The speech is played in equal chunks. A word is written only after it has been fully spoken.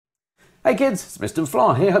Hey kids, it's Mr.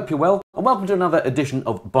 Fly here, hope you're well, and welcome to another edition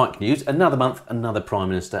of Bike News. Another month, another Prime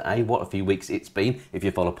Minister, What a few weeks it's been, if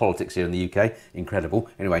you follow politics here in the UK. Incredible.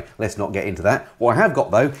 Anyway, let's not get into that. What I have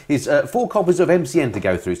got though is 4 copies of MCN to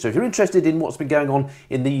go through, so if you're interested in what's been going on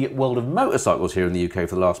in the world of motorcycles here in the UK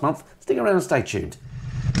for the last month, stick around and stay tuned.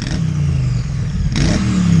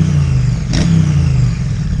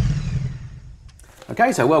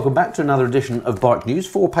 Okay, so welcome back to another edition of Bike News.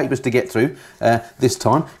 4 papers to get through this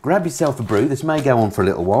time. Grab yourself a brew. This may go on for a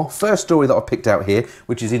little while. First story that I picked out here,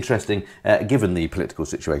 which is interesting given the political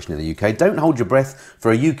situation in the UK. Don't hold your breath for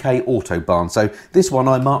a UK autobahn. So this one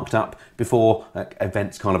I marked up before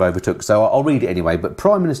events kind of overtook, so I'll read it anyway. But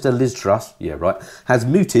Prime Minister Liz Truss, yeah right, has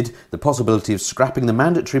mooted the possibility of scrapping the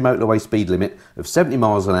mandatory motorway speed limit of 70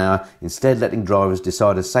 miles an hour, instead letting drivers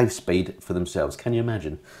decide a safe speed for themselves. Can you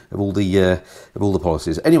imagine of all the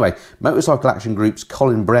policies? Anyway, Motorcycle Action Group's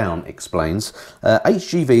Colin Brown explains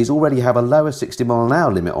HGVs already have a lower 60 mile an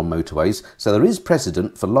hour limit on motorways, so there is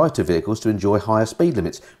precedent for lighter vehicles to enjoy higher speed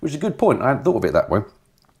limits, which is a good point. I hadn't thought of it that way.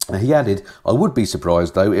 He added, I would be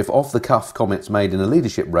surprised though if off-the-cuff comments made in a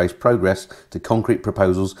leadership race progress to concrete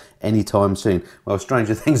proposals anytime soon. Well,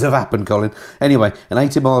 stranger things have happened, Colin. Anyway, an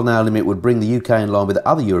 80 mile an hour limit would bring the UK in line with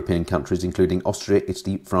other European countries, including Austria,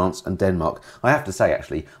 Italy, France and Denmark. I have to say,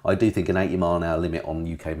 actually, I do think an 80 mile an hour limit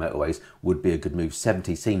on UK motorways would be a good move.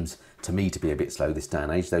 70 seems to me to be a bit slow this day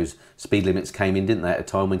and age. Those speed limits came in, didn't they, at a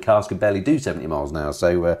time when cars could barely do 70 miles an hour.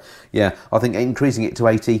 So yeah, I think increasing it to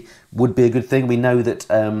 80 would be a good thing. We know that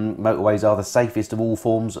motorways are the safest of all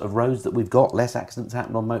forms of roads that we've got. Less accidents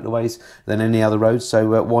happen on motorways than any other roads,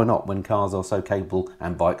 so why not, when cars are so capable,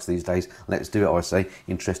 and bikes these days? Let's do it, I say.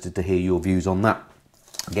 Interested to hear your views on that.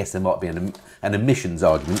 I guess there might be an emissions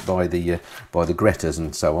argument by the Gretas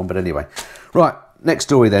and so on, but anyway. Right. Next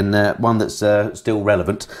story then, one that's still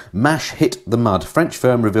relevant. MASH hit the mud. French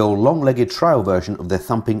firm reveal long-legged trail version of their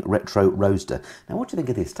thumping retro roadster. Now what do you think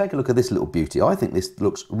of this? Take a look at this little beauty. I think this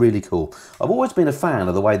looks really cool. I've always been a fan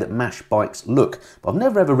of the way that MASH bikes look, but I've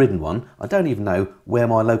never ever ridden one. I don't even know where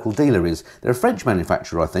my local dealer is. They're a French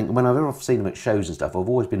manufacturer, I think, and when I've ever seen them at shows and stuff, I've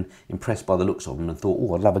always been impressed by the looks of them and thought,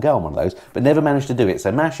 oh, I'd love a go on one of those, but never managed to do it.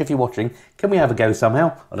 So MASH, if you're watching, can we have a go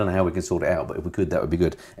somehow? I don't know how we can sort it out, but if we could, that would be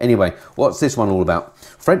good. Anyway, what's this one all about?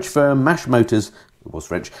 French firm MASH Motors, it was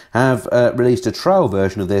French, have released a trail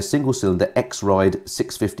version of their single-cylinder X-Ride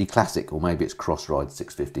 650 Classic, or maybe it's Cross-Ride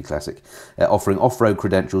 650 Classic, offering off-road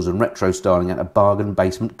credentials and retro styling at a bargain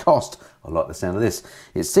basement cost. I like the sound of this.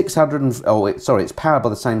 It's it's powered by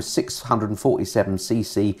the same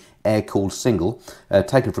 647cc air-cooled single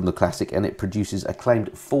taken from the Classic, and it produces a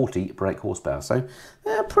claimed 40 brake horsepower. So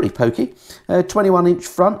pretty pokey. 21-inch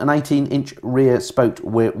front and 18-inch rear spoked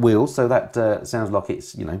wheels. So that sounds like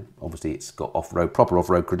it's, you know, obviously it's got proper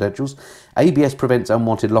off-road credentials. ABS prevents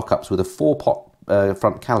unwanted lockups with a 4-pot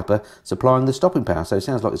front caliper supplying the stopping power. So it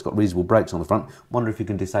sounds like it's got reasonable brakes on the front. Wonder if you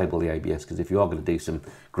can disable the ABS, because if you are going to do some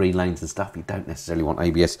green lanes and stuff, you don't necessarily want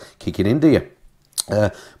ABS kicking in, do you?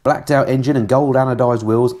 Blacked out engine and gold anodised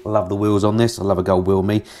wheels. I love the wheels on this. I love a gold wheel,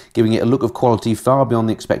 me. Giving it a look of quality far beyond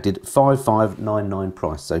the expected 5599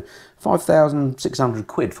 price. So 5,600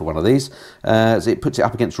 quid for one of these. So it puts it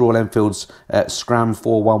up against Royal Enfield's Scram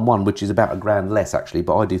 411, which is about £1,000 less actually,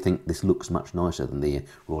 but I do think this looks much nicer than the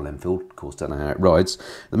Royal Enfield. Of course, don't know how it rides.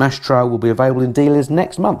 The MASH Trail will be available in dealers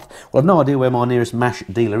next month. Well, I've no idea where my nearest MASH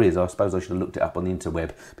dealer is. I suppose I should have looked it up on the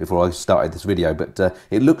interweb before I started this video, but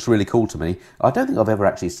it looks really cool to me. I don't think I've ever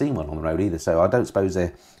actually seen one on the road either, so I don't suppose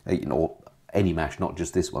they're, you know, any MASH, not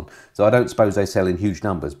just this one. So I don't suppose they sell in huge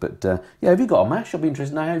numbers, but yeah, have you got a MASH? I'll be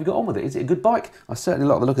interested to know how you got on with it. Is it a good bike? I certainly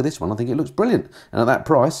like the look of this one. I think it looks brilliant, and at that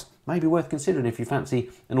price, maybe worth considering if you fancy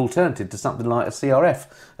an alternative to something like a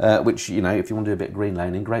CRF, which, you know, if you want to do a bit of green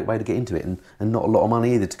laning, great way to get into it, and not a lot of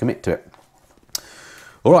money either to commit to it.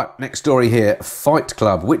 All right, next story here. Fight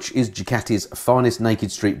Club. Which is Ducati's finest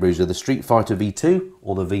naked street bruiser, the Streetfighter V2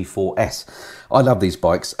 or the V4S? I love these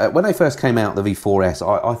bikes. When they first came out, the V4S,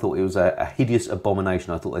 I thought it was a hideous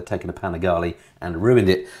abomination. I thought they'd taken a Panigale and ruined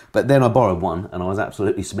it. But then I borrowed one and I was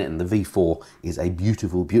absolutely smitten. The V4 is a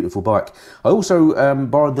beautiful, beautiful bike. I also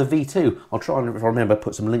borrowed the V2. I'll try and, if I remember,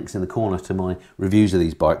 put some links in the corner to my reviews of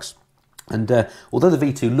these bikes. And although the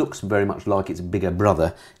V2 looks very much like its bigger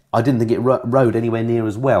brother, I didn't think it rode anywhere near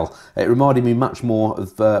as well. It reminded me much more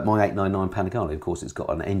of my 899 Panigale. Of course, it's got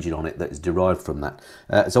an engine on it that is derived from that.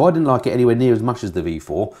 So I didn't like it anywhere near as much as the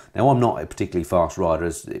V4. Now, I'm not a particularly fast rider,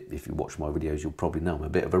 as if you watch my videos, you'll probably know I'm a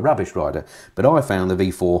bit of a rubbish rider. But I found the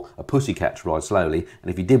V4 a pussycat to ride slowly,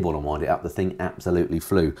 and if you did want to wind it up, the thing absolutely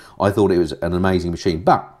flew. I thought it was an amazing machine.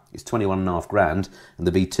 But is 21.5 grand, and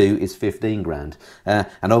the V2 is 15 grand. And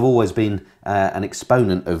I've always been an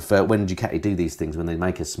exponent of when Ducati do these things, when they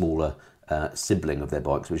make a smaller sibling of their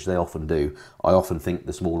bikes, which they often do, I often think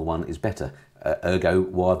the smaller one is better. Ergo,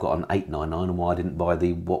 why I've got an 899 and why I didn't buy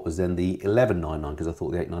the what was then the 1199, because I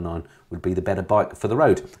thought the 899 would be the better bike for the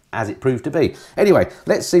road, as it proved to be. Anyway,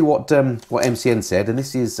 let's see what MCN said, and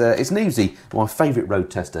this is it's Nevesy, my favourite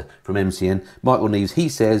road tester from MCN, Michael Neves. He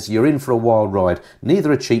says, "You're in for a wild ride.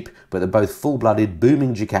 Neither are cheap, but they're both full-blooded,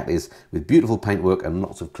 booming Ducatis with beautiful paintwork and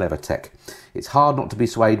lots of clever tech. It's hard not to be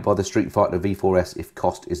swayed by the Streetfighter V4S if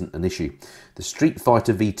cost isn't an issue. The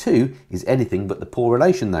Streetfighter V2 is anything but the poor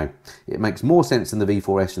relation though. It makes more sense than the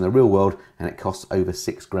V4S in the real world, and it costs over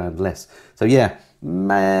 6 grand less." So yeah,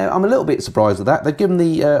 I'm a little bit surprised at that. They've given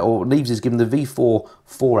or Neves has given the V4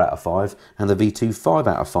 4 out of 5 and the V2 5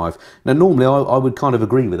 out of 5. Now normally I would kind of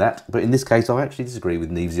agree with that, but in this case I actually disagree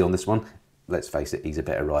with Nevesy on this one. Let's face it, he's a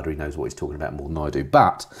better rider, he knows what he's talking about more than I do.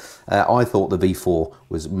 But I thought the V4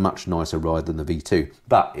 was much nicer ride than the V2.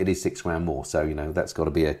 But it is 6 grand more, so you know that's got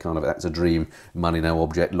to be a kind of, that's a dream, money no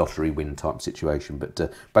object, lottery win type situation.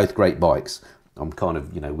 But both great bikes. I'm kind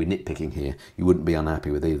of, you know, we're nitpicking here. You wouldn't be unhappy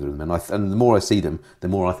with either of them. And the more I see them, the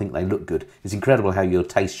more I think they look good. It's incredible how your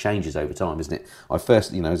taste changes over time, isn't it? I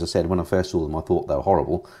first, you know, as I said, when I first saw them, I thought they were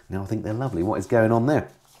horrible. Now I think they're lovely. What is going on there?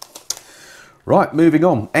 Right, moving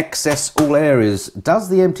on. Excess all areas. Does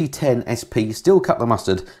the MT10 SP still cut the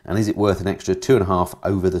mustard, and is it worth an extra 2.5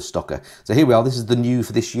 over the stocker? So here we are. This is the new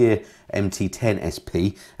for this year MT10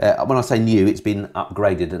 SP. When I say new, it's been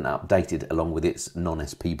upgraded and updated along with its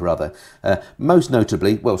non-SP brother. Most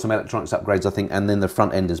notably, well, some electronics upgrades, I think, and then the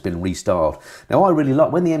front end has been restyled. Now, I really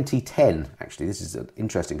like when the MT10, actually, this is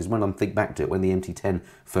interesting because when I think back to it, when the MT10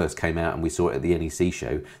 first came out and we saw it at the NEC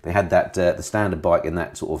show, they had that the standard bike in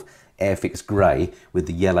that sort of Airfix grey with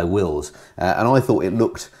the yellow wheels, and I thought it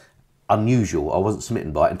looked unusual. I wasn't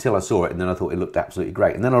smitten by it until I saw it, and then I thought it looked absolutely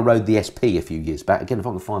great. And then I rode the SP a few years back. Again, if I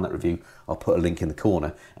can find that review, I'll put a link in the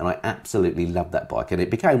corner, and I absolutely loved that bike, and it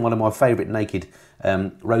became one of my favourite naked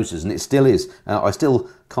roadsters, and it still is. I still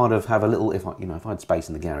kind of have a little, if I had space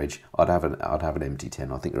in the garage, I'd have an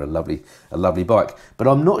MT10. I think they're a lovely bike, but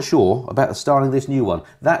I'm not sure about the styling of this new one.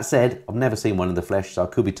 That said, I've never seen one in the flesh, so I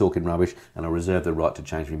could be talking rubbish, and I reserve the right to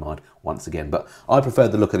change my mind once again. But I prefer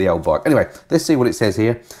the look of the old bike. Anyway, let's see what it says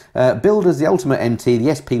here. Billed as the ultimate MT,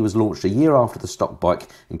 the SP was launched a year after the stock bike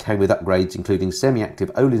and came with upgrades including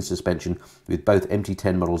semi-active Olin suspension, with both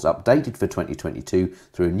MT10 models updated for 2022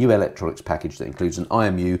 through a new electronics package that includes an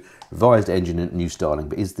IMU, revised engine and new styling.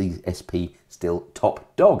 But is the SP still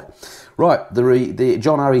top dog? Right, the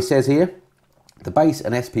John Urry says here, the base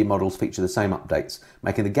and SP models feature the same updates,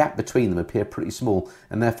 making the gap between them appear pretty small,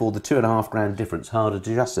 and therefore the 2.5 grand difference harder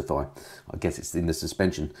to justify. I guess it's in the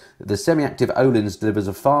suspension. The semi-active Olins delivers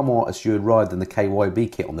a far more assured ride than the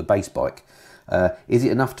KYB kit on the base bike. Is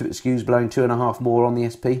it enough to excuse blowing 2.5 more on the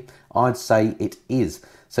SP? I'd say it is.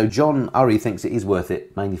 So John Urry thinks it is worth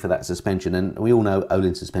it, mainly for that suspension, and we all know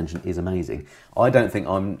Olin suspension is amazing. I don't think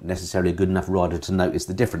I'm necessarily a good enough rider to notice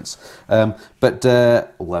the difference. But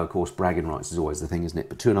although, of course, bragging rights is always the thing, isn't it?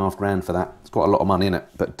 But 2.5 grand for that, it's quite a lot of money in it.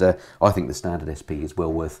 But I think the standard SP is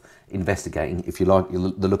well worth investigating if you like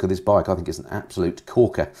the look of this bike. I think it's an absolute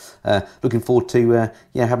corker. Looking forward to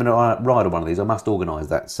having a ride on one of these. I must organise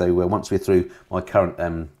that. So once we're through my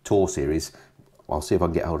current tour series, I'll see if I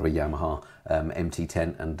can get hold of a Yamaha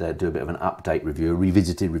MT10 and do a bit of an update review, a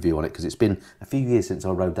revisited review on it, because it's been a few years since I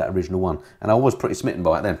rode that original one, and I was pretty smitten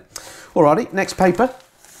by it then. Alrighty, next paper.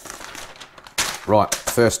 Right,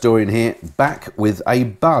 first story in here, back with a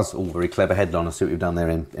buzz. Oh, very clever headline. I see what you've done there,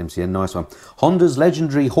 MCN, nice one. Honda's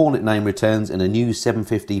legendary Hornet name returns in a new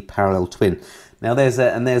 750 parallel twin. Now there's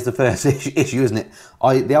the first issue, isn't it?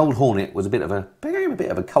 The old Hornet was became a bit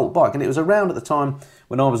of a cult bike, and it was around at the time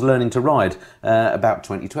when I was learning to ride, about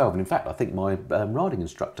 2012. And in fact, I think my riding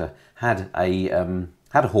instructor had a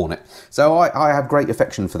Hornet. So I have great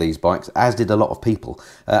affection for these bikes, as did a lot of people.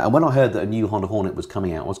 And when I heard that a new Honda Hornet was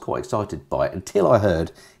coming out, I was quite excited by it, until I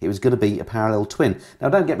heard it was going to be a parallel twin. Now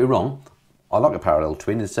don't get me wrong, I like a parallel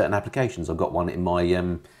twin in certain applications. I've got one in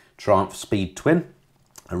my Triumph Speed Twin,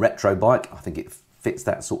 a retro bike. I think it fits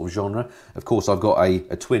that sort of genre. Of course, I've got a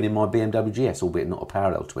twin in my BMW GS, albeit not a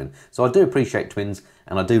parallel twin. So I do appreciate twins,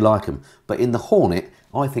 and I do like them. But in the Hornet,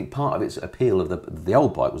 I think part of its appeal of the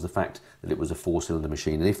old bike was the fact that it was a 4-cylinder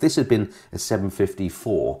machine. And if this had been a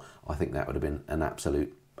 754, I think that would have been an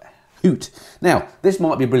absolute hoot. Now, this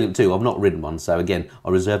might be brilliant too. I've not ridden one, so again, I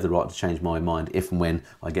reserve the right to change my mind if and when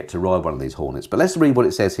I get to ride one of these Hornets. But let's read what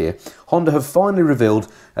it says here. Honda have finally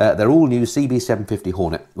revealed their all-new CB750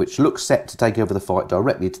 Hornet, which looks set to take over the fight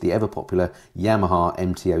directly to the ever-popular Yamaha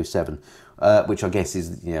MT-07. Which I guess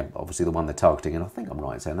is, obviously the one they're targeting, and I think I'm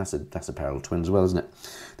right in saying that's a parallel twin as well, isn't it?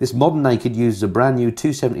 This modern naked uses a brand new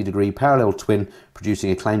 270-degree parallel twin, producing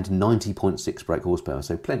a claimed 90.6 brake horsepower,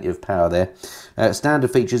 so plenty of power there. Standard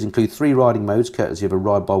features include 3 riding modes, courtesy of a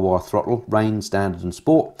ride-by-wire throttle, rain, standard and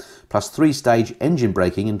sport, plus 3-stage engine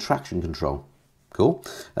braking and traction control. Cool.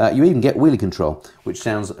 You even get wheelie control, which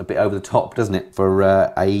sounds a bit over the top, doesn't it, for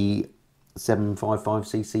a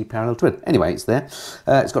 755cc parallel twin. Anyway, it's there.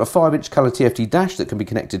 It's got a 5-inch colour TFT dash that can be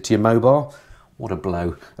connected to your mobile. What a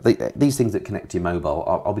blow. These things that connect to your mobile,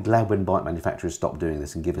 I'll be glad when bike manufacturers stop doing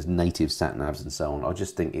this and give us native sat-navs and so on. I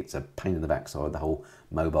just think it's a pain in the backside, the whole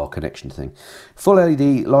mobile connection thing. Full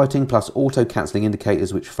LED lighting plus auto-cancelling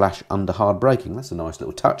indicators which flash under hard braking. That's a nice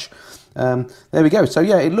little touch. There we go. So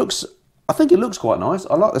yeah, I think it looks quite nice.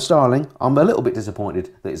 I like the styling. I'm a little bit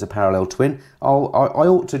disappointed that it's a parallel twin. I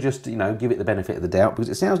ought to just, give it the benefit of the doubt because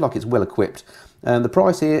it sounds like it's well equipped. The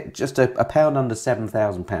price here, just a pound under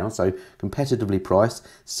 £7,000, so competitively priced.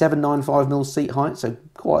 795mm seat height, so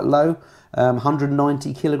quite low.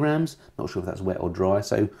 190 kilograms. Not sure if that's wet or dry,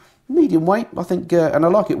 so medium weight, I think, and I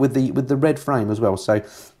like it with the red frame as well. So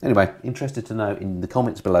anyway, interested to know in the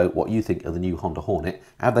comments below what you think of the new Honda Hornet.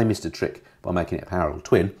 Have they missed a trick by making it a parallel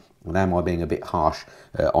twin? And am I being a bit harsh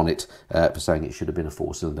on it for saying it should have been a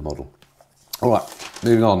 4-cylinder model? All right,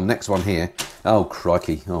 moving on. Next one here. Oh,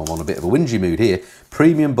 crikey. Oh, I'm on a bit of a whingy mood here.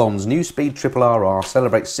 Premium Bond's new Speed Triple RR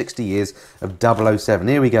celebrates 60 years of 007.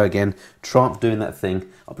 Here we go again. Triumph doing that thing,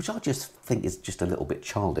 which I just think is just a little bit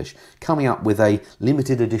childish. Coming up with a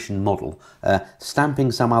limited edition model,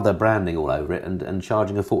 stamping some other branding all over it and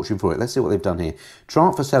charging a fortune for it. Let's see what they've done here.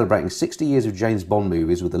 Triumph are celebrating 60 years of James Bond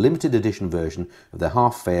movies with a limited edition version of their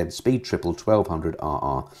half-fared Speed Triple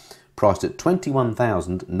 1200RR. Priced at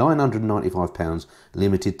 £21,995,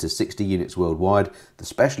 limited to 60 units worldwide. The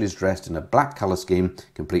special is dressed in a black colour scheme,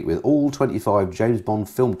 complete with all 25 James Bond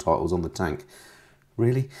film titles on the tank.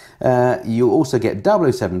 Really? You'll also get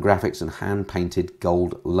 007 graphics and hand-painted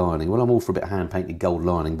gold lining. Well, I'm all for a bit of hand-painted gold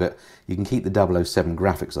lining, but you can keep the 007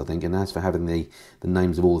 graphics, I think. And as for having the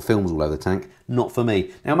names of all the films all over the tank, not for me.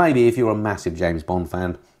 Now, maybe if you're a massive James Bond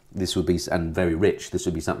fan, this would be, and very rich, this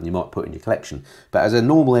would be something you might put in your collection. But as a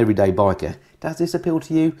normal everyday biker, does this appeal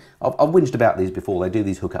to you? I've whinged about these before. They do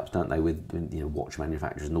these hookups, don't they, with watch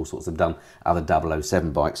manufacturers and all sorts. Have done other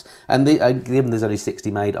 007 bikes. And given there's only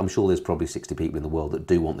 60 made, I'm sure there's probably 60 people in the world that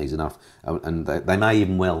do want these enough. And they may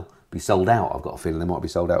even well be sold out. I've got a feeling they might be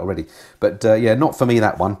sold out already. But yeah, not for me,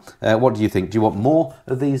 that one. What do you think? Do you want more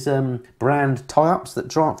of these brand tie-ups that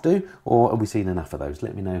Triumph do? Or have we seen enough of those?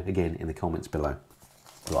 Let me know again in the comments below.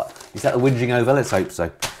 Right, is that the whinging over? Let's hope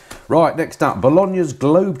so. Right, next up, Bologna's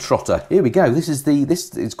Globetrotter. Here we go. This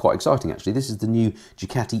is quite exciting actually. This is the new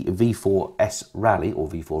Ducati V4 Rally, or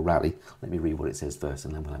V4 Rally. Let me read what it says first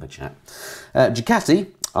and then we'll have a chat.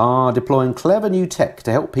 Ducati are deploying clever new tech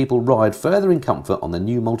to help people ride further in comfort on the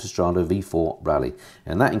new Multistrada V4 Rally.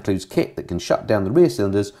 And that includes kit that can shut down the rear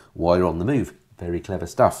cylinders while you're on the move. Very clever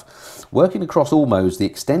stuff. Working across all modes, the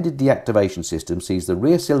extended deactivation system sees the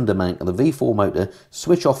rear cylinder mount of the V4 motor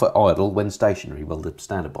switch off at idle when stationary. Well, the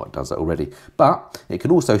standard bike does that already. But it can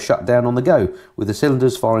also shut down on the go, with the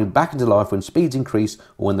cylinders firing back into life when speeds increase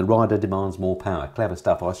or when the rider demands more power. Clever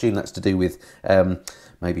stuff. I assume that's to do with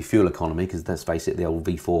maybe fuel economy, because let's face it, the old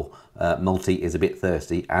V4 Multi is a bit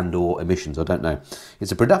thirsty, and or emissions, I don't know.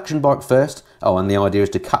 It's a production bike first. Oh, and the idea is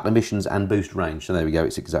to cut emissions and boost range. So there we go,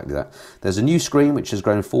 it's exactly that. There's a new screen which has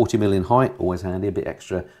grown 40mm in height, always handy, a bit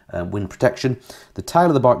extra wind protection. The tail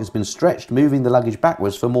of the bike has been stretched, moving the luggage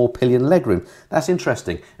backwards for more pillion legroom. That's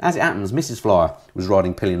interesting. As it happens, Mrs. Flyer was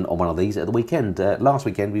riding pillion on one of these at the weekend. Last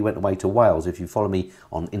weekend we went away to Wales. If you follow me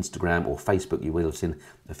on Instagram or Facebook, you will have seen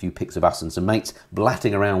a few pics of us and some mates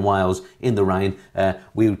blatting around Wales in the rain.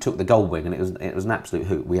 We took the Goldwing and it was an absolute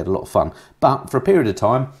hoot. We had a lot of fun. But for a period of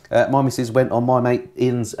time, my missus went on my mate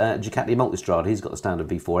Ian's Ducati Multistrada. He's got the standard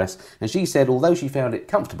V4S, and she said although she found it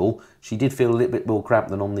comfortable, she did feel a little bit more cramped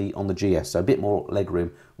than on the GS, so a bit more leg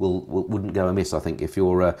room wouldn't go amiss, I think. If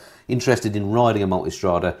you're interested in riding a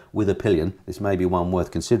Multistrada with a pillion, this may be one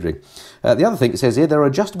worth considering. The other thing it says here, there are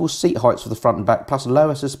adjustable seat heights for the front and back, plus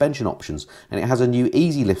lower suspension options, and it has a new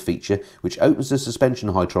easy lift feature which opens the suspension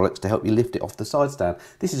hydraulics to help you lift it off the side stand.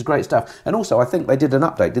 This is great stuff. And also, I think they did an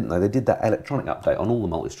update, didn't they? They did that electronic update on all the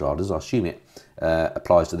Multistradas. I assume it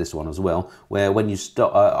applies to this one as well, where when you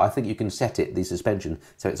stop, I think you can set it, the suspension,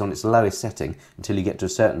 so it's on its lowest setting until you get to a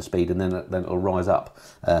certain speed, and then it'll rise up,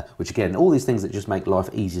 which again, all these things that just make life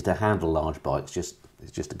easier to handle large bikes,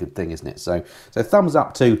 it's just a good thing, isn't it? So thumbs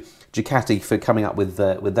up to Ducati for coming up with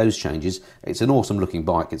those changes. It's an awesome looking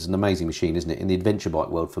bike. It's an amazing machine, isn't it? In the adventure bike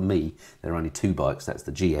world, for me, there are only two bikes. That's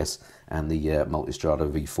the GS and the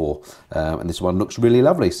Multistrada V4. And this one looks really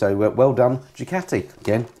lovely. So well done, Ducati.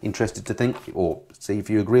 Again, interested to think or see if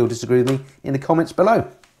you agree or disagree with me in the comments below.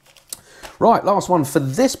 Right, last one for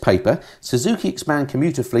this paper. Suzuki expand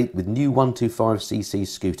commuter fleet with new 125cc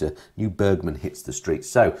scooter. New Burgman hits the streets.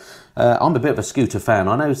 So, I'm a bit of a scooter fan.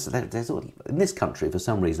 I know there's, in this country, for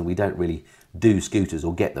some reason, we don't really do scooters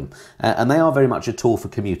or get them. And they are very much a tool for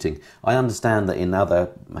commuting. I understand that in other,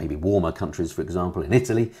 maybe warmer countries, for example, in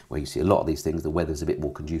Italy, where you see a lot of these things, the weather's a bit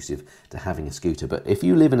more conducive to having a scooter. But if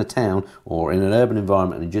you live in a town or in an urban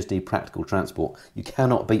environment and just need practical transport, you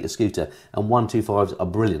cannot beat a scooter. And 125s are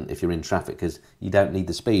brilliant if you're in traffic because you don't need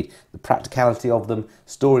the speed. The practicality of them,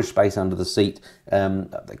 storage space under the seat, they're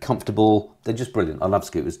comfortable, they're just brilliant. I love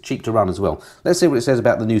scooters, cheap to run as well. Let's see what it says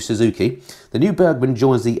about the new Suzuki. The new Burgman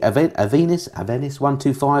joins the Avennis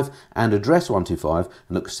 125 and Address 125 and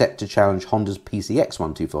looks set to challenge Honda's PCX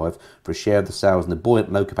 125 for a share of the sales in the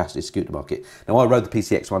buoyant low-capacity scooter market. Now, I rode the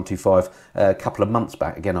PCX 125 a couple of months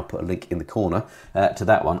back. Again, I'll put a link in the corner to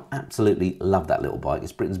that one. Absolutely love that little bike.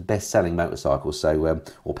 It's Britain's best-selling motorcycle, so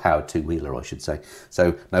or powered two-wheeler, I should say.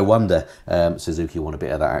 So no wonder Suzuki want a bit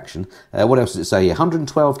of that action. What else does it say here?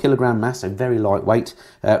 112 kilogram mass, so very lightweight.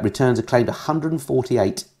 Returns a claimed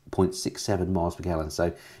 148.67 miles per gallon.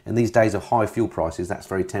 So in these days of high fuel prices, that's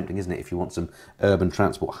very tempting, isn't it? If you want some urban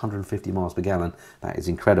transport, 150 miles per gallon, that is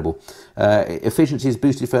incredible. Efficiency is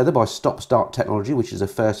boosted further by stop-start technology, which is a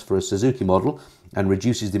first for a Suzuki model, and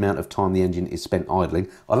reduces the amount of time the engine is spent idling.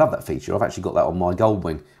 I love that feature. I've actually got that on my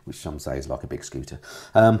Goldwing, which some say is like a big scooter.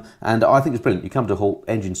 And I think it's brilliant. You come to a halt,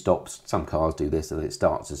 engine stops. Some cars do this, and it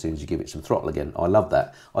starts as soon as you give it some throttle again. I love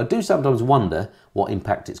that. I do sometimes wonder what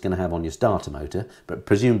impact it's going to have on your starter motor, but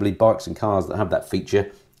presumably bikes and cars that have that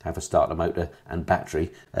feature have a starter motor and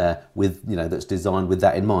battery with, you know, that's designed with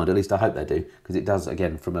that in mind. At least I hope they do, because it does,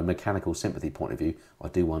 again, from a mechanical sympathy point of view, I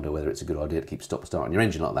do wonder whether it's a good idea to keep stop-starting your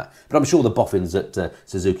engine like that. But I'm sure the boffins at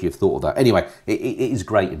Suzuki have thought of that. Anyway, it is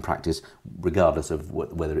great in practice, regardless of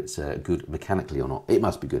whether it's good mechanically or not. It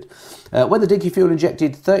must be good. When the Dinky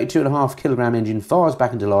fuel-injected 32.5 kilogram engine fires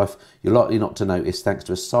back into life, you're likely not to notice thanks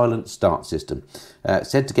to a silent start system.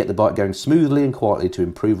 Said to get the bike going smoothly and quietly to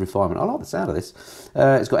improve refinement. I like the sound of this.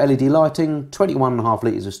 It's got LED lighting, 21.5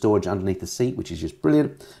 litres of storage underneath the seat, which is just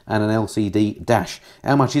brilliant, and an LCD dash.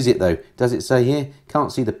 How much is it though? Does it say here?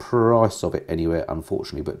 Can't see the price of it anywhere,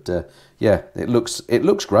 unfortunately, but yeah, it looks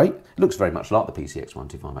great. It looks very much like the PCX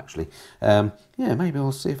 125 actually. Yeah, maybe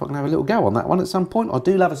I'll see if I can have a little go on that one at some point. I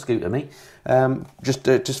do love a scooter, me.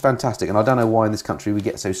 Just fantastic, and I don't know why in this country we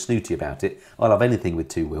get so snooty about it. I love anything with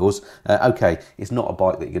two wheels. Okay, it's not a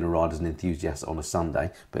bike that you're going to ride as an enthusiast on a Sunday,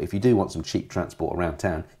 but if you do want some cheap transport around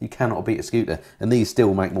town, you cannot beat a scooter, and these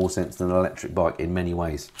still make more sense than an electric bike in many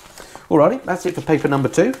ways. Alrighty, that's it for paper number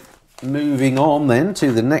 2. Moving on then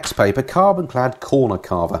to the next paper, carbon clad corner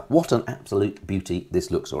carver. What an absolute beauty this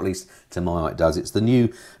looks, or at least to my eye it does. It's the new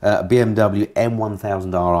BMW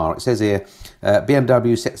M1000RR. It says here,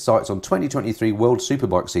 BMW sets sights on 2023 World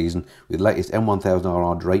Superbike season with latest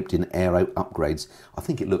M1000RR draped in aero upgrades. I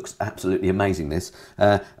think it looks absolutely amazing, this.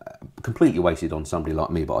 Completely wasted on somebody like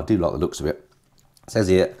me, but I do like the looks of it. It says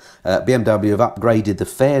here, BMW have upgraded the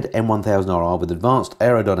faired M1000RR with advanced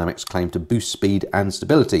aerodynamics claimed to boost speed and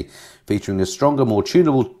stability, featuring a stronger, more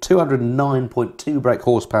tunable 209.2 brake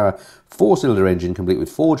horsepower, 4-cylinder engine complete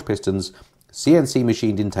with forged pistons, CNC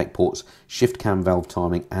machined intake ports, shift cam valve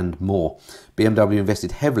timing and more. BMW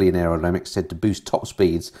invested heavily in aerodynamics, said to boost top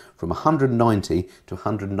speeds from 190 to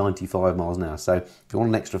 195 miles an hour. So if you want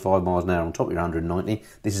an extra 5 miles an hour on top of your 190,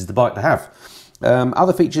 this is the bike to have.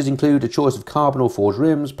 Other features include a choice of carbon or forged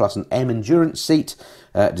rims, plus an M Endurance seat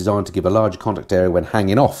designed to give a larger contact area when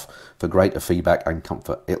hanging off for greater feedback and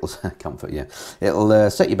comfort. It'll set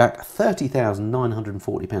you back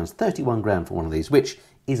 £30,940, 31 grand for one of these, which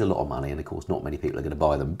is a lot of money, and of course not many people are going to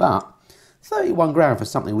buy them, but 31 grand for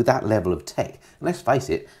something with that level of tech. And let's face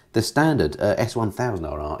it, the standard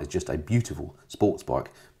S1000RR is just a beautiful sports bike,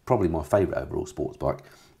 probably my favourite overall sports bike.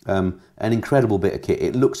 An incredible bit of kit.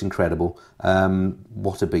 It looks incredible.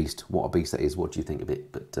 What a beast that is. What do you think of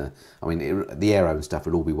it? But I mean, the aero and stuff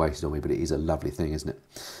would all be wasted on me, but it is a lovely thing, isn't it?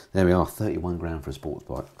 There we are, 31 grand for a sports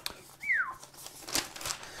bike.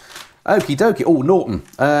 Okie dokie. Oh, Norton.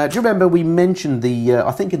 Do you remember we mentioned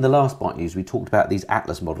I think in the last bike news we talked about these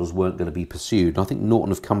Atlas models weren't going to be pursued. And I think Norton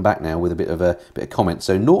have come back now with a bit of comment.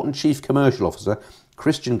 So Norton Chief Commercial Officer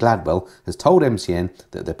Christian Gladwell has told MCN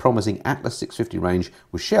that their promising Atlas 650 range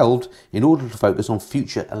was shelved in order to focus on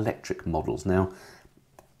future electric models. Now,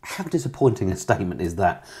 how disappointing a statement is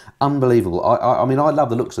that? Unbelievable. I mean, I love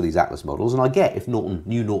the looks of these Atlas models, and I get if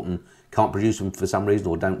new Norton can't produce them for some reason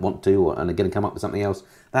or don't want to, and are going to come up with something else,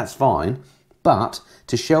 that's fine. But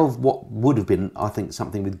to shelve what would have been, I think,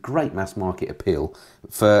 something with great mass market appeal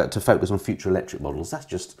to focus on future electric models, that's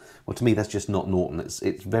just, well, to me, that's just not Norton.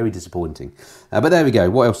 It's very disappointing. But there we go.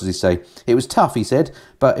 What else does he say? It was tough, he said,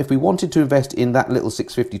 but if we wanted to invest in that little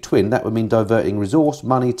 650 twin, that would mean diverting resource,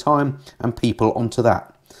 money, time, and people onto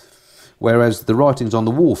that. Whereas the writing's on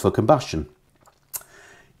the wall for combustion.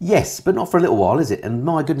 Yes, but not for a little while, is it? And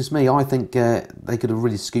my goodness me, I think they could have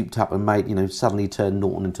really scooped up and made, you know, suddenly turned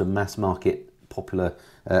Norton into a mass market popular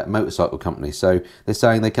motorcycle company. So they're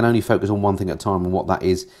saying they can only focus on one thing at a time, and what that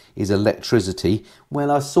is electricity. Well,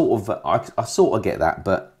 I sort of get that,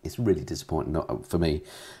 but it's really disappointing for me.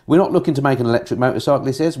 We're not looking to make an electric motorcycle,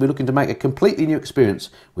 he says. We're looking to make a completely new experience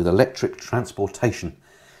with electric transportation.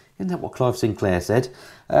 Isn't that what Clive Sinclair said?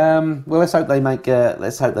 Well, let's hope they make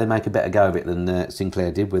a better go of it than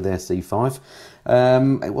Sinclair did with their C5.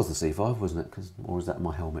 It was the C5, wasn't it? Or was that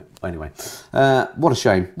my helmet? Anyway, what a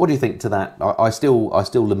shame. What do you think to that? I still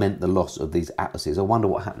lament the loss of these Atlases. I wonder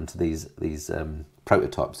what happened to these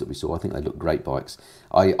prototypes that we saw. I think they look great bikes.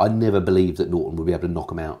 I never believed that Norton would be able to knock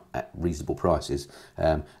them out at reasonable prices,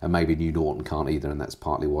 and maybe new Norton can't either, and that's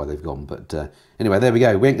partly why they've gone. But anyway, there we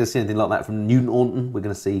go. We ain't going to see anything like that from new Norton. We're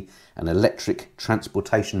going to see an electric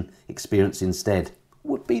transportation experience instead.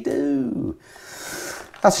 Whoopie-doo.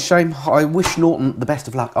 That's a shame. I wish Norton the best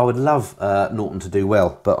of luck. I would love Norton to do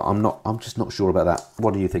well, but I'm just not sure about that.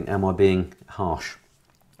 What do you think? Am I being harsh?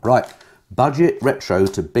 Right, budget retro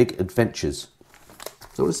to big adventures.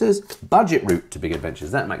 That's what it says. Budget route to big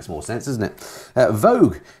adventures. That makes more sense, doesn't it?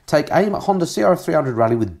 Vogue take aim at Honda CR300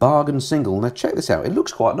 Rally with bargain single. Now check this out. It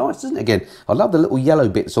looks quite nice, doesn't it? Again, I love the little yellow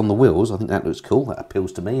bits on the wheels. I think that looks cool. That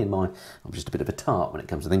appeals to me. I'm just a bit of a tart when it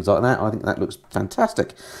comes to things like that. I think that looks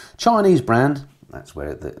fantastic. Chinese brand. That's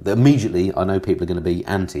where immediately I know people are going to be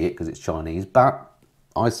anti it because it's Chinese, but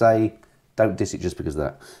I say don't diss it just because of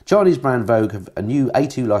that. Chinese brand Vogue have a new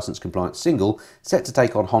A2 licence compliant single set to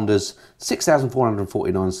take on Honda's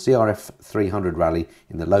 6,449 CRF 300 Rally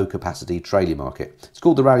in the low capacity trailer market. It's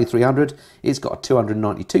called the Rally 300. It's got a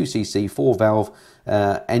 292cc 4-valve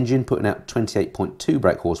engine putting out 28.2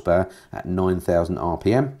 brake horsepower at 9,000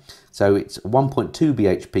 RPM. So it's 1.2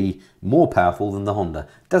 bhp more powerful than the Honda.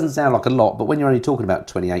 Doesn't sound like a lot, but when you're only talking about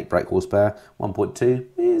 28 brake horsepower, 1.2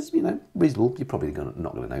 is, you know, reasonable. You're probably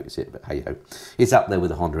not going to notice it, but hey ho. It's up there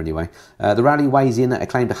with the Honda anyway. The Rally weighs in at a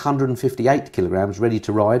claimed 158 kilograms, ready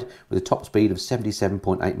to ride with a top speed of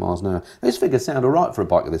 77.8 miles an hour. Those figures sound alright for a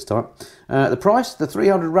bike of this type. The price, the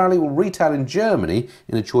 300 Rally will retail in Germany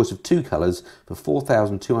in a choice of two colours for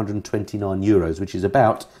 €4,229, which is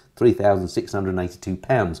about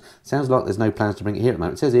 £3,682. Sounds like there's no plans to bring it here at the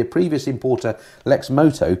moment. It says here, previous importer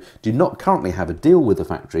Lexmoto do not currently have a deal with the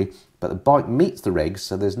factory, but the bike meets the regs,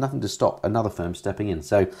 so there's nothing to stop another firm stepping in.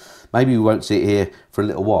 So maybe we won't see it here for a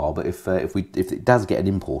little while, but if it does get an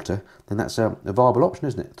importer, then that's a viable option,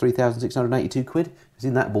 isn't it? £3,682. It's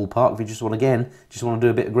in that ballpark. If you just want to do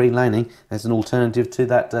a bit of green laning, there's an alternative to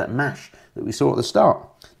that MASH that we saw at the start.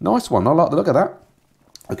 Nice one. I like the look of that.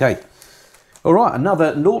 Okay. All right,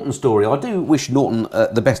 another Norton story. I do wish Norton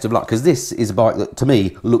the best of luck, because this is a bike that, to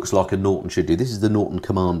me, looks like a Norton should do. This is the Norton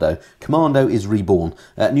Commando. Commando is reborn.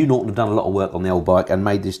 New Norton have done a lot of work on the old bike and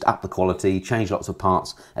made this up the quality, changed lots of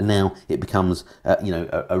parts, and now it becomes, you know,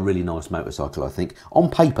 a really nice motorcycle, I think.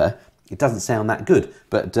 On paper, it doesn't sound that good,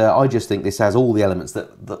 but I just think this has all the elements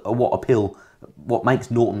that are what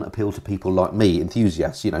makes Norton appeal to people like me,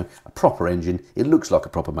 enthusiasts. You know, a proper engine, it looks like a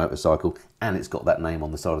proper motorcycle, and it's got that name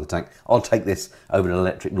on the side of the tank. I'll take this over an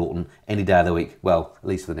electric Norton any day of the week. Well, at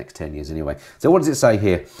least for the next 10 years anyway. So what does it say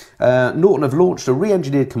here? Norton have launched a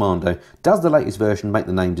re-engineered Commando. Does the latest version make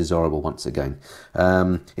the name desirable once again?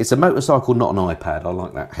 It's a motorcycle, not an iPad. I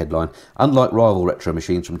like that headline. Unlike rival retro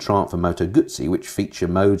machines from Triumph and Moto Guzzi, which feature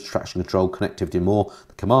modes, traction control, connectivity and more,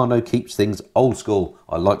 the Commando keeps things old school.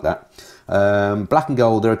 I like that. Black and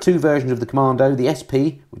gold. There are two versions of the Commando. The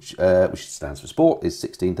SP, which stands for Sport, is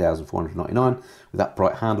 £16,499. $1,499 with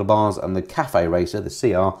upright handlebars, and the Cafe Racer, the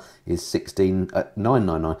CR, is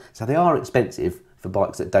 $16,999. So they are expensive for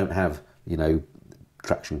bikes that don't have, you know,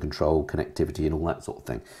 traction control, connectivity and all that sort of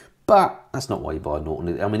thing. But that's not why you buy a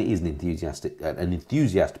Norton. I mean, it is an enthusiast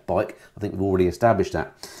bike. I think we've already established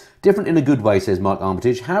that. Different in a good way, says Mike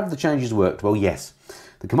Armitage. Have the changes worked? Well, yes.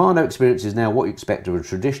 The Commando experience is now what you expect of a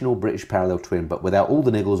traditional British parallel twin, but without all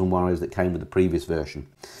the niggles and worries that came with the previous version.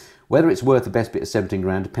 Whether it's worth the best bit of 17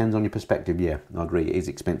 grand depends on your perspective. Yeah, I agree, it is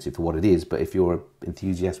expensive for what it is, but if you're an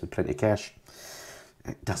enthusiast with plenty of cash,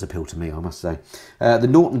 it does appeal to me, I must say. The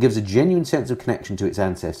Norton gives a genuine sense of connection to its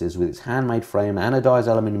ancestors with its handmade frame, anodised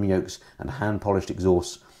aluminium yokes and hand-polished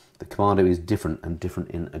exhausts. The Commando is different, and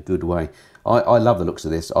different in a good way. I love the looks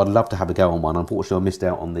of this. I'd love to have a go on one. Unfortunately, I missed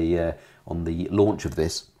out on the launch of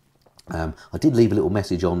this. I did leave a little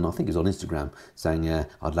message on, I think it was on Instagram, saying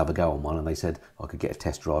I'd love a go on one, and they said I could get a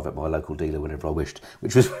test drive at my local dealer whenever I wished,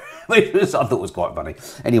 which was I thought was quite funny.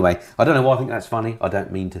 Anyway, I don't know why I think that's funny. I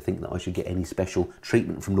don't mean to think that I should get any special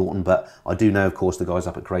treatment from Norton, but I do know, of course, the guys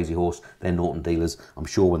up at Crazy Horse, they're Norton dealers. I'm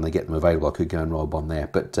sure when they get them available, I could go and ride one there.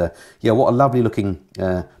 But yeah, what a lovely looking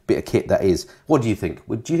bit of kit that is. What do you think?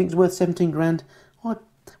 Do you think it's worth 17 grand?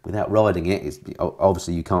 Without riding it, it's,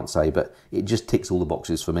 obviously you can't say, but it just ticks all the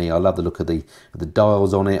boxes for me. I love the look of the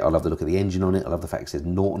dials on it. I love the look of the engine on it. I love the fact it says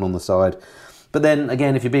Norton on the side. But then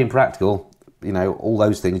again, if you're being practical, you know, all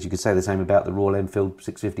those things, you could say the same about the Royal Enfield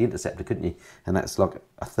 650 Interceptor, couldn't you? And that's like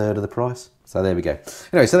a third of the price. So there we go.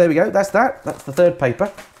 Anyway, so there we go. That's that. That's the third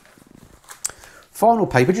paper. Final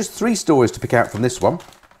paper, just 3 stories to pick out from this one.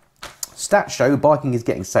 Stats show biking is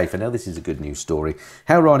getting safer. Now this is a good news story.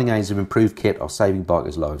 How riding aids of improved kit are saving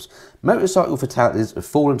bikers' lives. Motorcycle fatalities have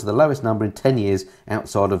fallen to the lowest number in 10 years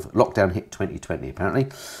outside of lockdown hit 2020 apparently.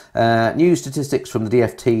 New statistics from the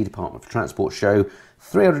DFT, Department for Transport, show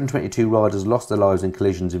 322 riders lost their lives in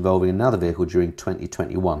collisions involving another vehicle during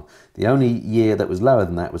 2021. The only year that was lower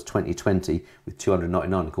than that was 2020 with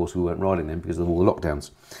 299. Of course, we weren't riding then because of all the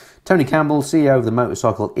lockdowns. Tony Campbell, CEO of the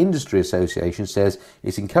Motorcycle Industry Association, says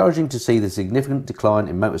it's encouraging to see the significant decline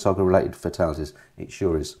in motorcycle-related fatalities. It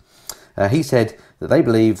sure is. He said that they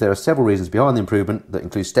believe there are several reasons behind the improvement that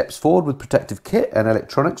include steps forward with protective kit and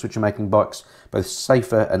electronics, which are making bikes both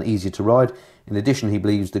safer and easier to ride. In addition, he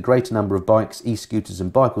believes the greater number of bikes, e-scooters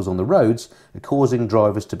and bicycles on the roads are causing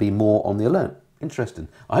drivers to be more on the alert. Interesting.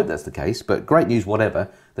 I hope that's the case, but great news whatever,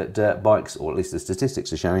 that bikes, or at least the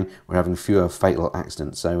statistics are showing, we're having fewer fatal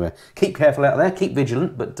accidents. So keep careful out there, keep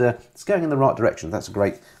vigilant, but it's going in the right direction. That's a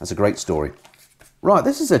great story. Right,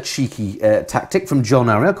 this is a cheeky tactic from John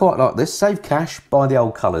Arry. I quite like this. Save cash, buy the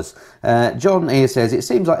old colours. John here says, it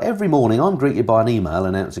seems like every morning I'm greeted by an email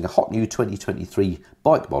announcing a hot new 2023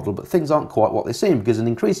 bike model, but things aren't quite what they seem because an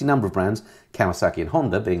increasing number of brands, Kawasaki and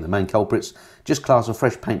Honda being the main culprits, just class a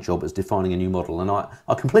fresh paint job as defining a new model. And I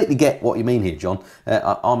completely get what you mean here, John.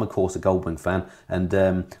 I'm, of course, a Goldwing fan, and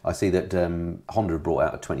I see that Honda have brought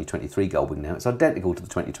out a 2023 Goldwing now. It's identical to the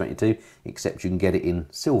 2022, except you can get it in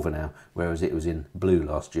silver now, whereas it was in blue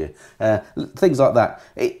last year. Things like that.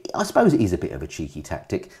 I suppose it is a bit of a cheeky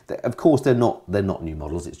tactic. Of course, they're not new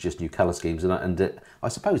models. It's just new colour schemes, and I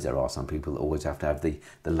suppose there are some people that always have to have the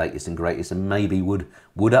latest and greatest, and maybe would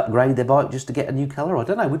upgrade their bike just to get a new colour. I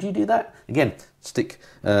don't know. Would you do that? Again, stick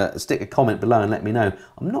a comment below and let me know.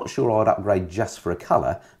 I'm not sure I'd upgrade just for a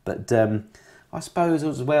colour, but I suppose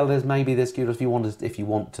as well there's if you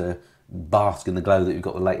want to bask in the glow that you've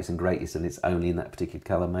got the latest and greatest and it's only in that particular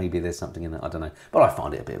colour, maybe there's something in it, I don't know. But I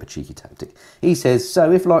find it a bit of a cheeky tactic. He says,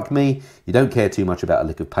 so if like me, you don't care too much about a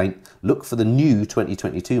lick of paint, look for the new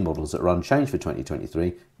 2022 models that are unchanged for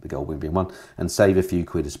 2023, the Goldwing being one, and save a few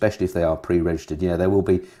quid, especially if they are pre-registered. Yeah, there will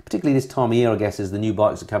be, particularly this time of year, I guess, as the new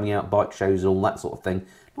bikes are coming out, bike shows, all that sort of thing.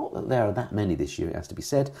 Not that there are that many this year, it has to be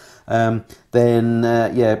said. Yeah,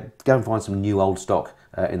 go and find some new old stock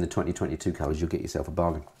in the 2022 colours. You'll get yourself a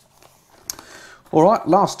bargain. All right,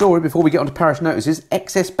 last story before we get on to parish notices.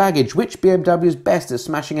 Excess baggage. Which BMW is best at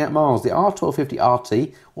smashing out miles? The R1250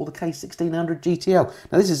 RT or the K1600 GTL?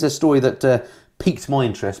 Now, this is a story that piqued my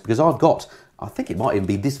interest because I've got, I think it might even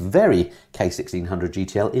be this very K1600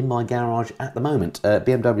 GTL in my garage at the moment.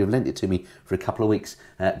 BMW have lent it to me for a couple of weeks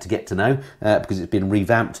to get to know because it's been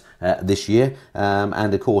revamped this year.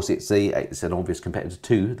 And of course, it's an obvious competitor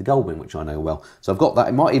to the Goldwing, which I know well. So I've got that.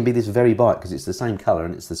 It might even be this very bike because it's the same colour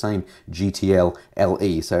and it's the same GTL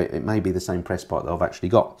LE. So it may be the same press bike that I've actually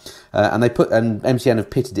got. And MCN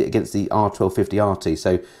have pitted it against the R1250 RT.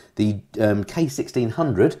 So the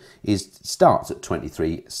K1600 starts at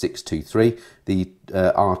 23,623. The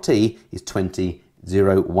RT is 20,999.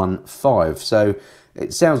 So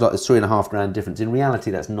it sounds like there's £3,500 difference. In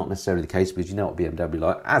reality, that's not necessarily the case, because you know what BMW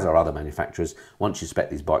like, as are other manufacturers. Once you spec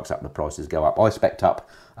these bikes up, the prices go up. I spec'd up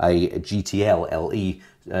a GTL LE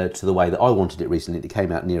to the way that I wanted it recently. It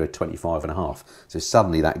came out nearer 25.5. So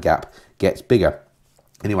suddenly that gap gets bigger.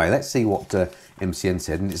 Anyway, let's see what MCN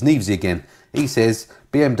said. And it's Nevesy again. He says,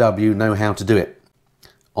 BMW know how to do it.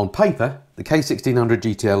 On paper, the K1600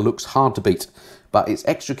 GTL looks hard to beat, but its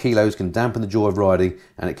extra kilos can dampen the joy of riding,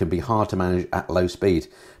 and it can be hard to manage at low speed.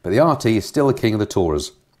 But the RT is still the king of the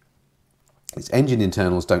Tourers. Its engine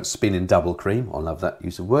internals don't spin in double cream. I love that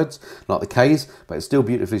use of words, like the Ks, but it's still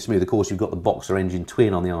beautifully smooth. Of course, you've got the Boxer engine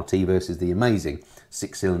twin on the RT versus the amazing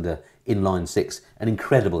six-cylinder inline six, an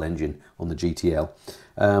incredible engine on the GTL,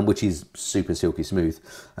 which is super silky smooth.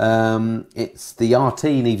 It's the RT,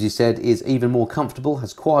 Nevesy said, is even more comfortable,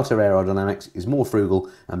 has quieter aerodynamics, is more frugal,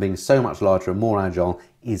 and being so much lighter and more agile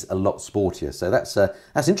is a lot sportier. So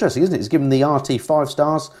that's interesting, isn't it? It's given the RT 5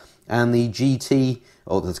 stars and the GT,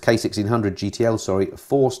 or the K1600 GTL, sorry,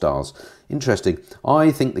 4 stars. Interesting.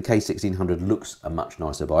 I think the K1600 looks a much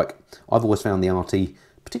nicer bike. I've always found the RT,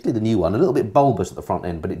 particularly the new one, a little bit bulbous at the front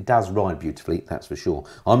end, but it does ride beautifully, that's for sure.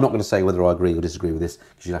 I'm not going to say whether I agree or disagree with this,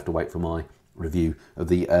 because you'll have to wait for my review of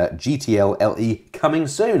the GTL LE coming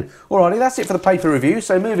soon. Alrighty, that's it for the paper review,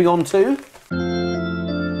 so moving on to...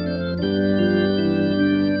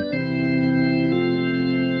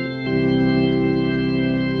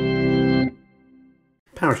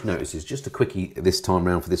 parish notices, just a quickie this time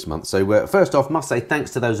round for this month. So first off, must say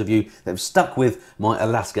thanks to those of you that have stuck with my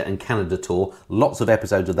Alaska and Canada tour. Lots of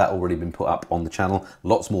episodes of that already been put up on the channel,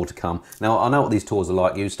 lots more to come. Now, I know what these tours are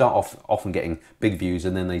like. You start off often getting big views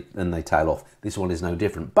and then they tail off. This one is no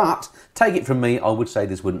different, but take it from me, I would say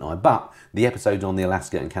this, wouldn't I? But the episodes on the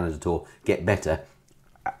Alaska and Canada tour get better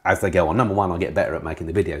as they go on. Number one, I get better at making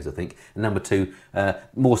the videos, I think. And number two,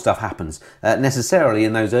 more stuff happens. Necessarily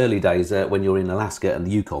in those early days when you're in Alaska and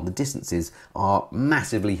the Yukon, the distances are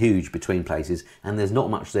massively huge between places, and there's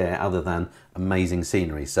not much there other than amazing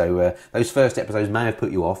scenery. So those first episodes may have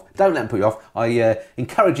put you off. Don't let them put you off. I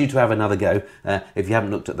encourage you to have another go if you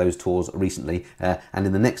haven't looked at those tours recently. And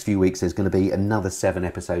in the next few weeks, there's going to be another 7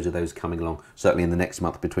 episodes of those coming along, certainly in the next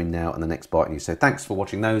month between now and the next bike news. So thanks for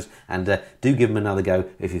watching those, and do give them another go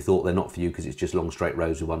if you thought they're not for you because it's just long straight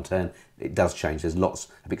roads with one turn. It does change. There's lots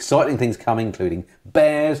of exciting things coming, including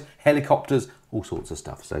bears, helicopters, all sorts of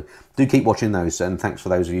stuff. So do keep watching those, and thanks for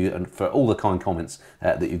those of you and for all the kind comments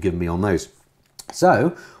that you've given me on those.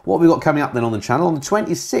 So what have we got coming up then on the channel? On the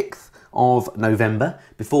 26th of November,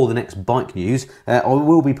 before the next bike news, I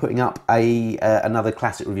will be putting up another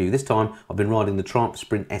classic review. This time I've been riding the Triumph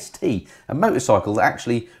Sprint ST, a motorcycle that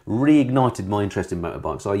actually reignited my interest in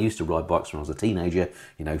motorbikes. I used to ride bikes when I was a teenager,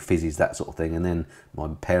 you know, fizzies, that sort of thing, and then my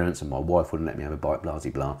parents and my wife wouldn't let me have a bike, blah,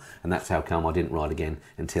 blah, blah, and that's how come I didn't ride again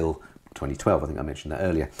until 2012, I think I mentioned that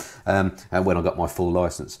earlier, when I got my full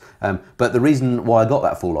licence. But the reason why I got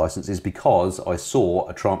that full licence is because I saw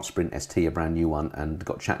a Triumph Sprint ST, a brand new one, and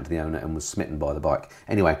got chatting to the owner and was smitten by the bike.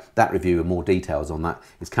 Anyway, that review and more details on that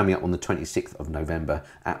is coming up on the 26th of November.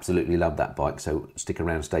 Absolutely love that bike, so stick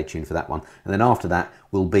around, stay tuned for that one. And then after that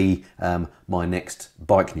will be my next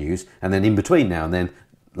bike news, and then in between now and then,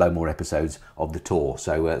 load more episodes of the tour.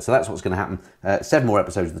 So that's what's going to happen. 7 more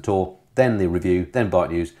episodes of the tour, then the review, then bike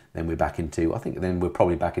news, then we're back into, I think then we're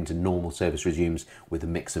probably back into normal service resumes with a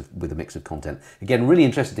mix of content. Again, really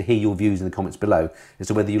interested to hear your views in the comments below as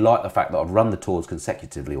to whether you like the fact that I've run the tours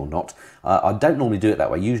consecutively or not. I don't normally do it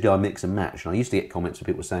that way. Usually I mix and match, and I used to get comments from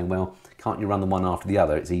people saying, well, can't you run them one after the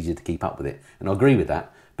other? It's easier to keep up with it. And I agree with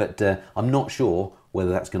that, but I'm not sure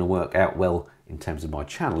whether that's going to work out well in terms of my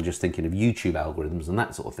channel, just thinking of YouTube algorithms and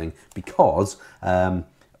that sort of thing, because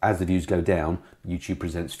as the views go down, YouTube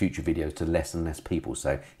presents future videos to less and less people,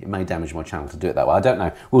 so it may damage my channel to do it that way. I don't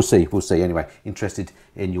know. We'll see. We'll see. Anyway, interested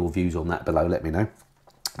in your views on that below. Let me know.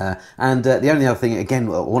 And the only other thing, again,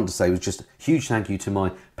 I want to say was just a huge thank you to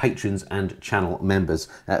my patrons and channel members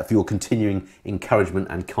for your continuing encouragement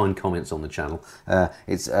and kind comments on the channel.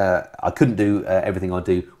 I couldn't do everything I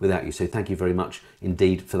do without you, so thank you very much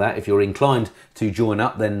indeed for that. If you're inclined to join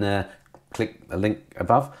up, then click a link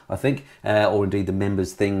above, I think, or indeed the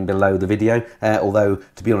members thing below the video. Although,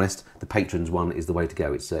 to be honest, the patrons one is the way to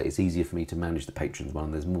go. It's easier for me to manage the patrons one,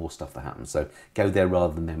 and there's more stuff that happens. So go there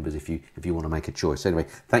rather than members if you want to make a choice. Anyway,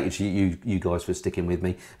 thank you to you guys for sticking with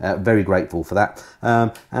me. Very grateful for that.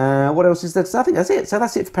 What else is there? I think that's it. So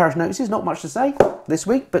that's it for Parish Notices. Not much to say this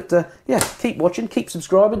week, but yeah, keep watching, keep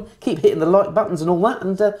subscribing, keep hitting the like buttons and all that,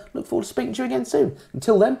 and look forward to speaking to you again soon.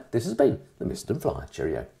 Until then, this has been the Mr. and Fly.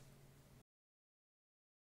 Cheerio.